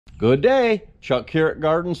Good day, Chuck here at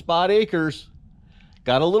Garden Spot Acres.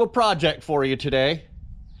 Got a little project for you today.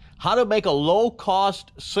 How to make a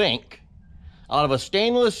low-cost sink out of a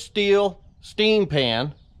stainless steel steam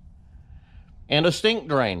pan and a sink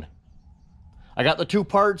drain. I got the two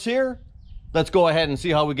parts here. Let's go ahead and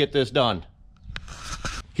see how we get this done.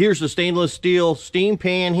 Here's the stainless steel steam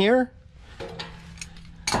pan here.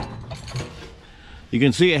 You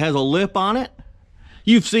can see it has a lip on it.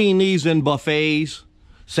 You've seen these in buffets,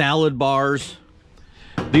 salad bars.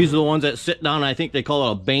 These are the ones that sit down. I think they call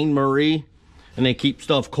it a bain-marie, and they keep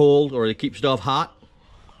stuff cold or they keep stuff hot.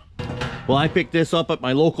 Well, I picked this up at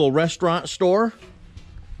my local restaurant store.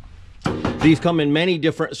 These come in many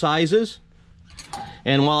different sizes.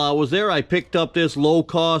 And while I was there, I picked up this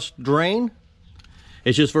low-cost drain.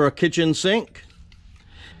 It's just for a kitchen sink.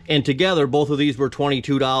 And together, both of these were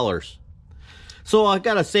 $22. So I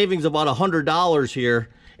got a savings of about $100 here,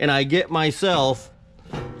 and I get myself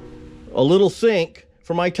a little sink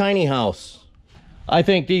for my tiny house. I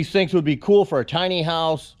think these sinks would be cool for a tiny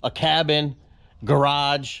house, a cabin,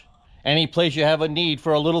 garage, any place you have a need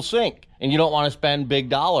for a little sink and you don't want to spend big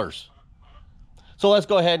dollars. So let's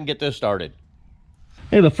go ahead and get this started.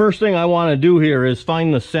 Hey, the first thing I want to do here is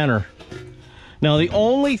find the center. Now, the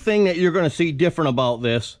only thing that you're going to see different about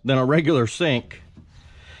this than a regular sink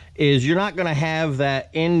is you're not going to have that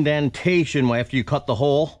indentation after you cut the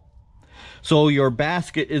hole. So your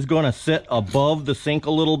basket is going to sit above the sink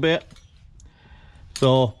a little bit.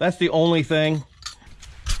 So that's the only thing.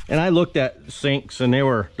 And I looked at sinks, and they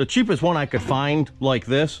were, the cheapest one I could find like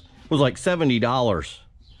this was like $70.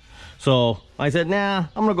 So I said, nah,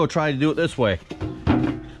 I'm gonna go try to do it this way.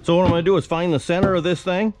 So what I'm gonna do is find the center of this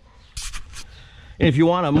thing. And if you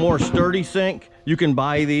want a more sturdy sink, you can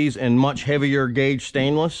buy these in much heavier gauge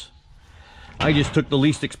stainless. I just took the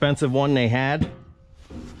least expensive one they had.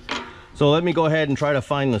 So let me go ahead and try to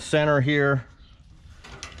find the center here.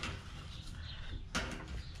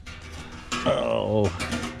 Oh,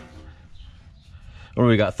 what do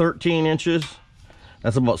we got? 13 inches.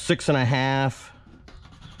 That's about 6.5.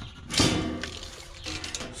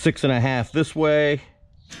 6.5 this way.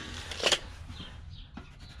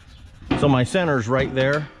 So my center's right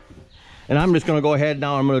there. And I'm just gonna go ahead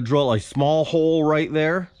now, I'm gonna drill a small hole right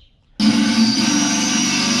there.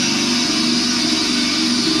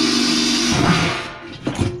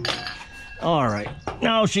 All right,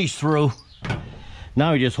 now she's through.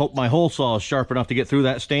 Now I just hope my hole saw is sharp enough to get through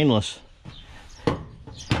that stainless.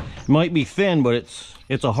 It might be thin, but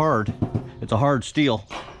it's a hard steel.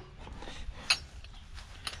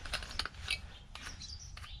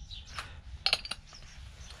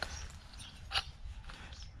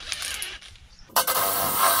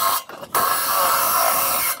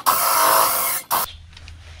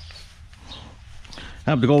 I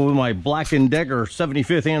have to go with my Black & Decker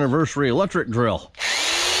 75th anniversary electric drill.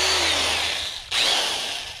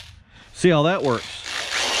 See how that works.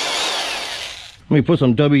 Let me put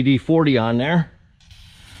some WD-40 on there.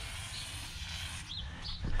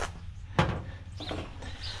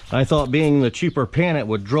 I thought being the cheaper pan it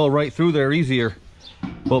would drill right through there easier,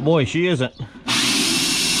 but boy, she isn't.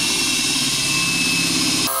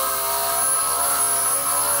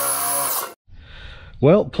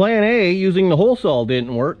 Well, plan A using the hole saw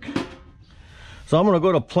didn't work, so I'm going to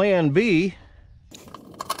go to plan B.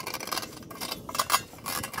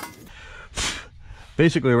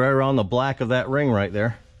 Basically right around the black of that ring right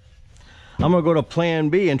there. I'm going to go to plan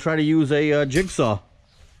B and try to use a jigsaw.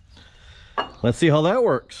 Let's see how that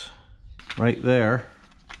works. Right there.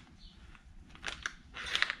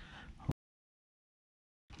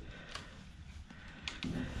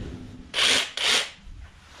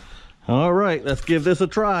 All right, let's give this a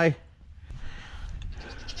try.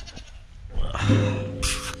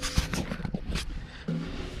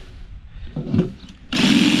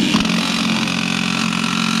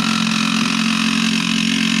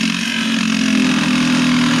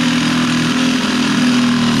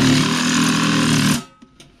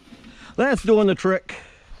 That's doing the trick.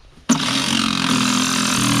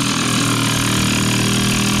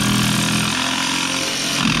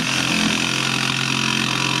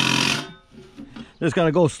 Just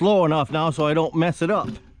gotta go slow enough now so I don't mess it up.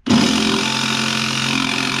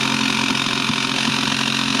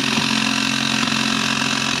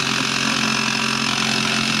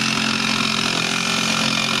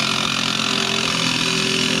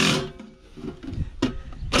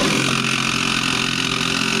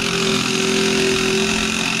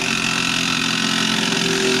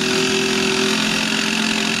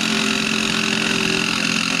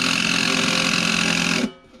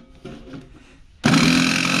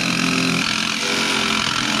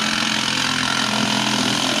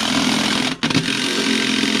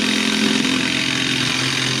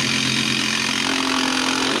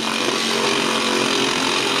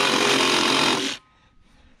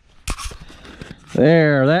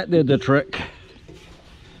 There, that did the trick.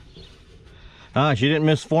 Ah, she didn't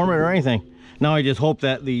misform it or anything. Now I just hope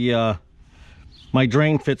that the my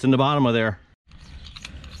drain fits in the bottom of there.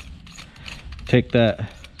 Take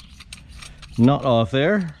that nut off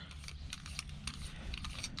there.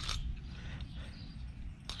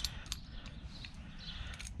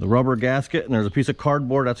 The rubber gasket, and there's a piece of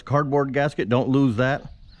cardboard. That's a cardboard gasket. Don't lose that.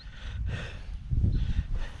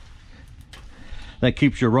 That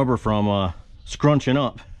keeps your rubber from scrunching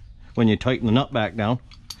up when you tighten the nut back down.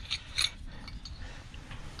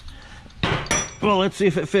 Well, let's see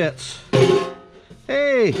if it fits.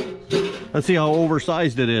 Hey, let's see how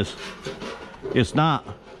oversized it is. It's not.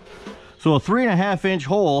 So a 3.5 inch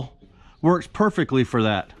hole works perfectly for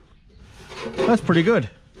that. That's pretty good.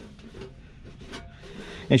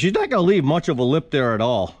 And she's not gonna leave much of a lip there at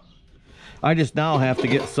all. I just now have to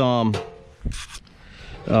get some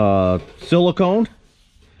silicone,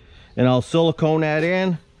 and I'll silicone that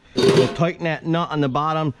in. We'll tighten that nut on the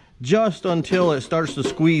bottom just until it starts to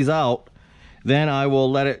squeeze out. Then I will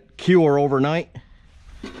let it cure overnight,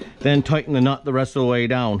 then tighten the nut the rest of the way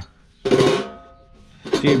down.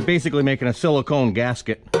 So you're basically making a silicone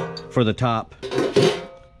gasket for the top. Okay,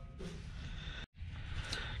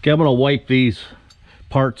 I'm gonna wipe these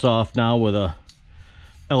parts off now with a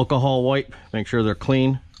alcohol wipe. Make sure they're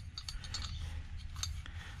clean.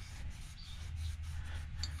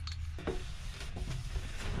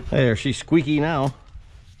 There, she's squeaky now.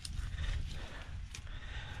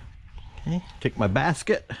 Okay, take my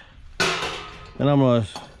basket, and I'm gonna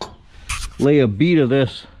lay a bead of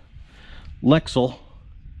this Lexel,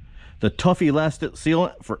 the tough elastic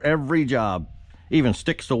sealant for every job. Even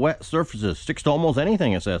sticks to wet surfaces, sticks to almost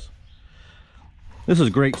anything, it says. This is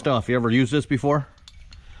great stuff. You ever used this before?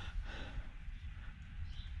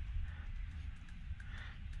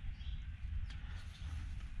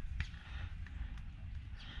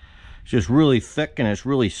 It's just really thick and it's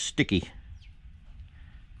really sticky.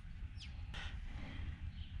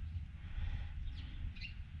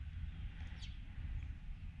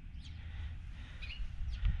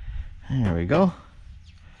 There we go.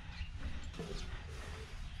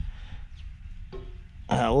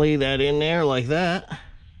 I'll lay that in there like that.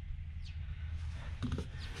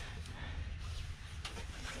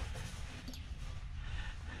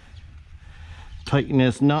 Tighten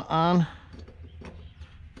this nut on.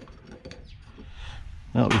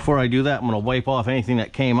 Now, before I do that, I'm going to wipe off anything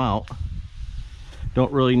that came out.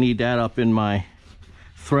 Don't really need that up in my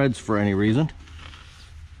threads for any reason.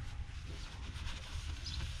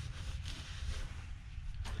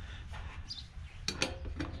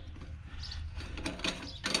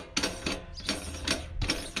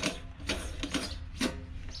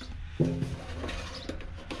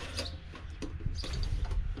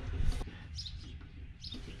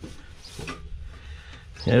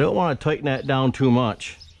 I don't want to tighten that down too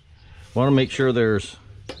much. I want to make sure there's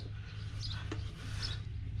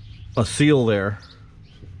a seal there.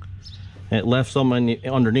 And it left some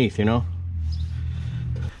underneath, you know.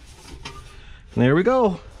 And there we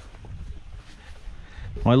go.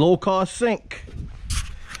 My low-cost sink.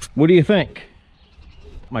 What do you think?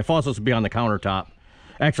 My faucets will be on the countertop.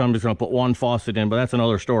 Actually, I'm just going to put one faucet in, but that's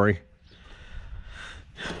another story.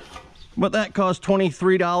 But that cost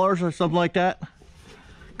 $23 or something like that,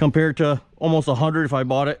 compared to almost $100 if I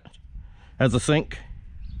bought it as a sink.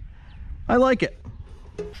 I like it.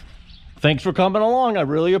 Thanks for coming along. I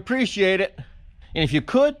really appreciate it. And if you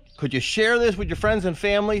could you share this with your friends and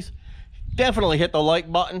families? Definitely hit the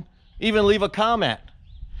like button. Even leave a comment.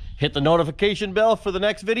 Hit the notification bell for the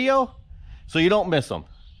next video so you don't miss them.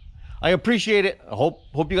 I appreciate it. I hope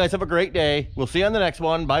you guys have a great day. We'll see you on the next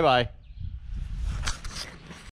one. Bye-bye.